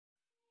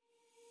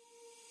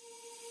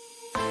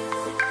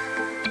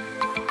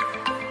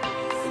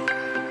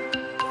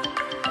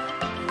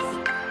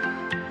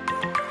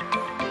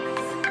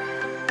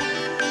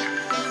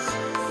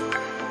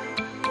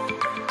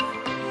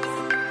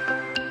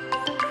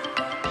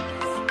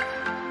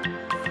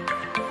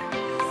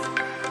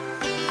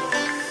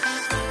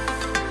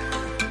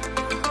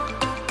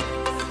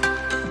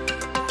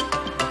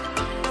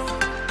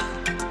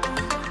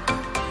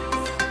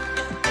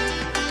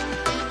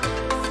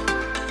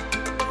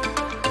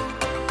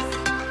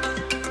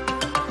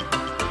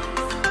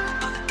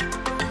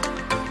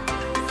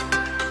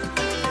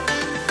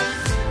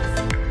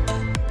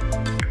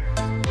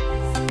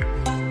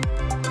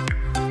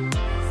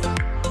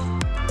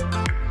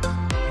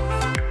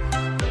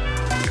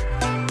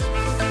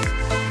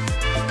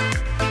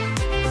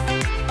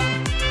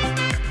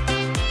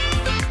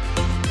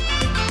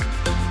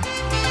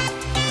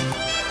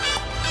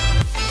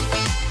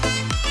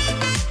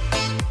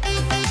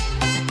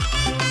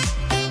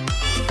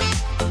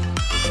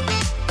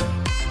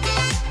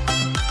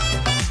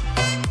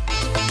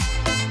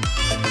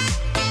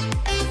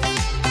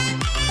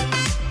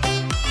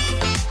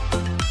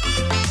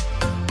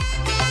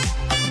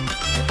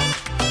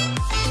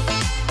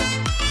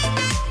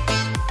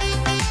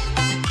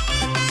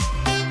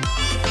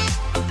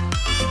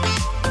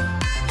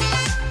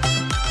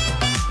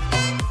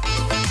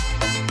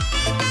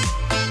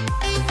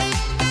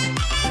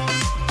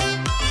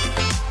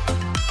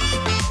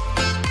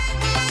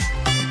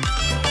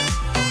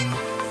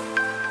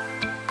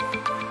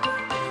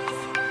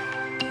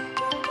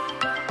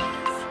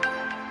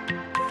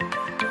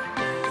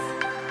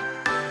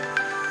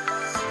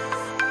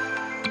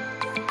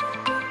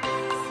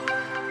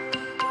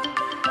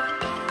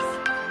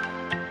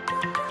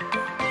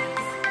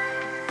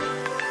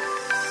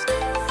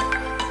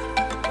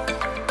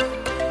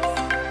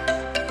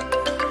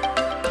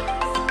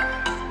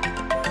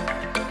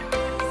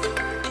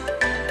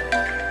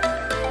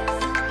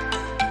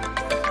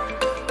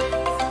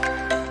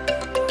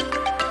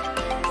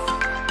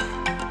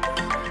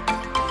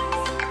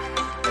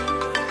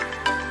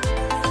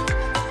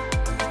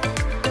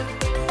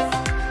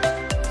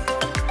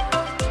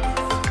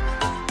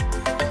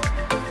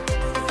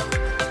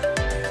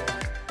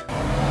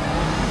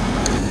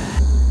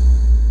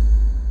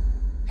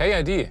Hey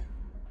ID,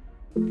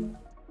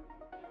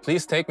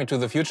 please take me to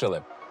the Future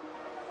Lab.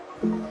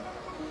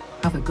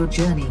 Have a good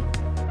journey.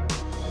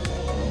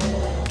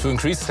 To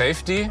increase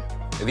safety,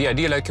 the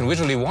ID Lab can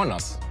visually warn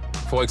us.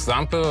 For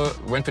example,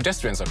 when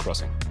pedestrians are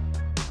crossing.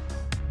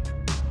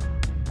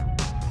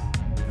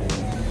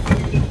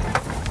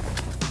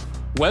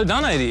 Well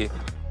done, ID.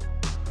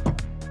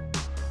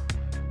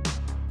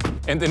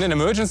 And in an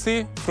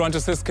emergency, front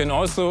assist can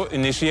also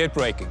initiate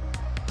braking.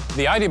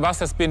 The ID.Buzz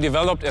has been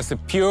developed as a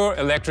pure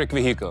electric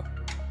vehicle,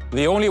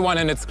 the only one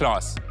in its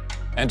class,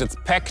 and it's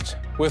packed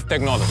with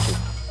technology.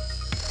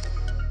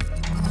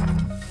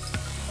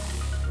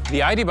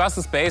 The ID.Buzz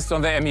is based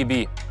on the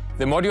MEB,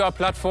 the Modular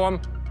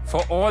platform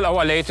for all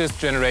our latest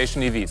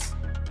generation EVs.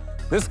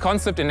 This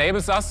concept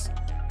enables us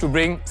to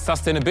bring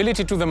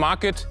sustainability to the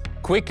market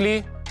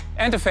quickly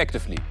and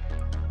effectively.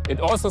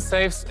 It also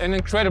saves an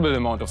incredible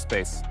amount of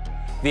space.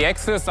 The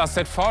axles are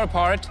set far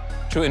apart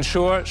to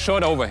ensure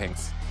short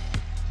overhangs.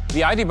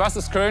 The ID.Buzz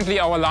is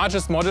currently our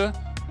largest model,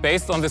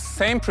 based on the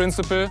same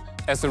principle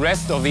as the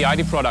rest of the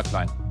ID product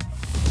line.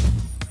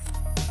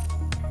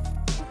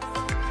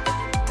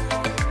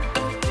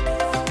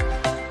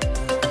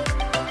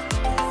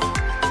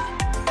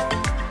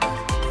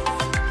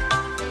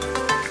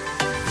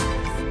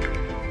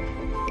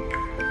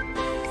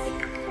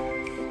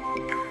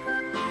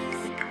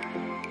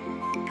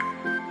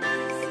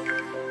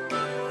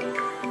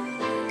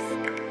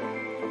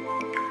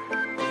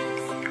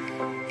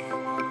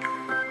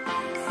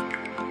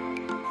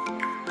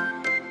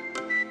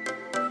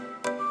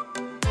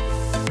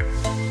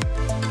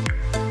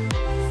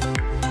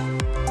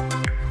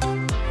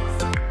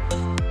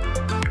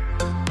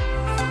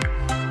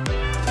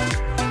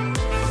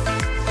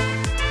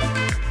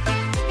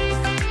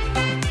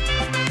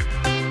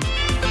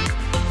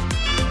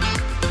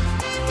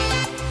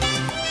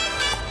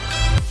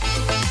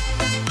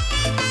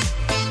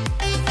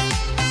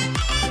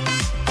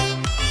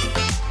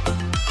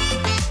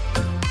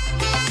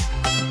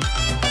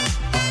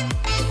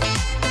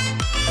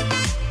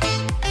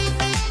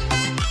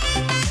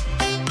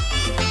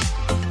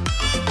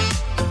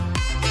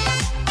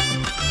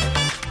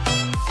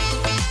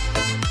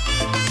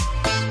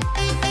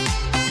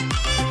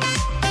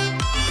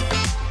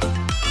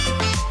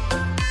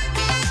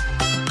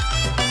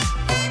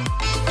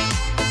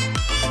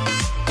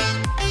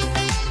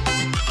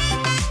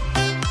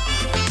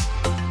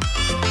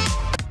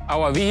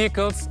 Our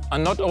vehicles are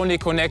not only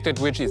connected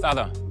with each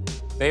other,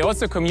 they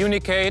also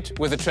communicate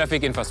with the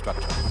traffic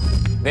infrastructure.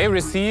 They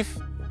receive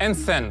and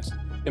send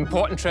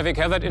important traffic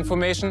hazard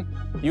information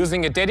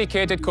using a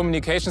dedicated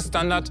communication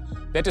standard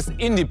that is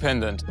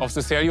independent of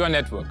the cellular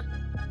network.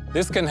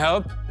 This can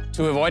help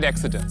to avoid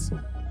accidents.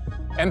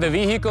 And the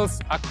vehicles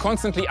are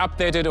constantly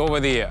updated over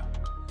the air.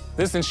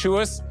 This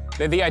ensures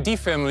that the ID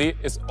family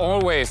is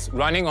always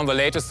running on the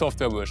latest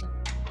software version.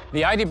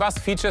 The ID.Buzz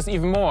features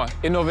even more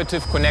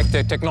innovative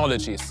connected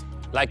technologies,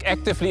 like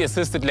actively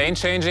assisted lane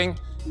changing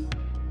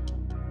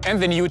and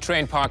the new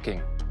train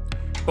parking.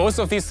 Both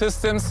of these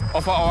systems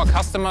offer our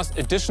customers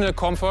additional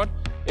comfort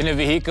in a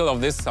vehicle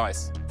of this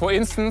size. For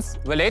instance,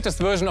 the latest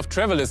version of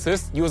Travel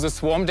Assist uses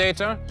swarm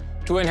data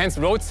to enhance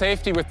road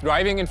safety with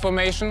driving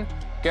information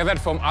gathered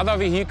from other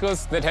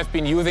vehicles that have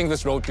been using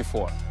this road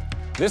before.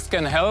 This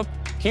can help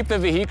keep the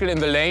vehicle in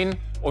the lane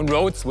on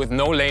roads with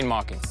no lane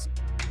markings.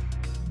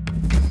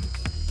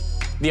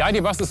 The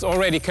ID.Buzz is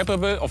already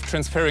capable of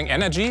transferring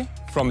energy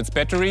from its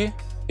battery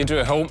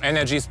into a home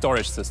energy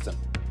storage system.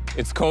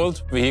 It's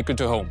called Vehicle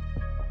to Home.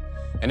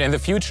 And in the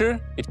future,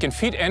 it can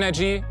feed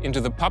energy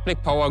into the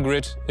public power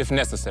grid if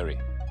necessary.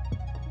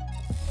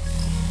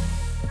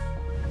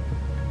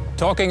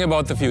 Talking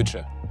about the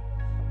future.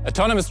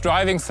 Autonomous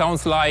driving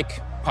sounds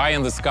like pie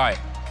in the sky,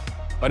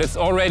 but it's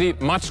already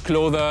much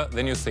closer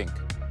than you think.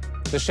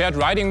 The shared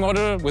riding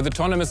model with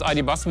autonomous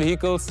ID.Buzz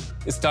vehicles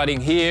is starting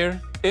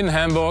here in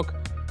Hamburg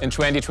in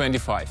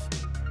 2025.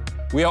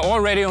 We are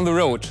already on the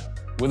road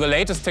with the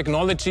latest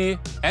technology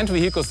and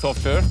vehicle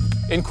software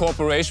in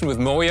cooperation with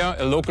Moja,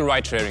 a local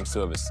ride-sharing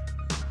service.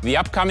 The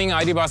upcoming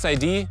ID.Buzz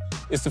ID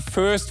is the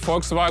first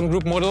Volkswagen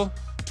Group model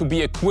to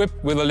be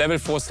equipped with a Level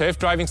 4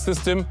 self-driving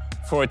system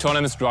for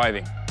autonomous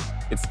driving.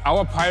 It's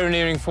our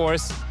pioneering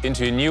force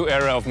into a new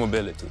era of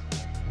mobility.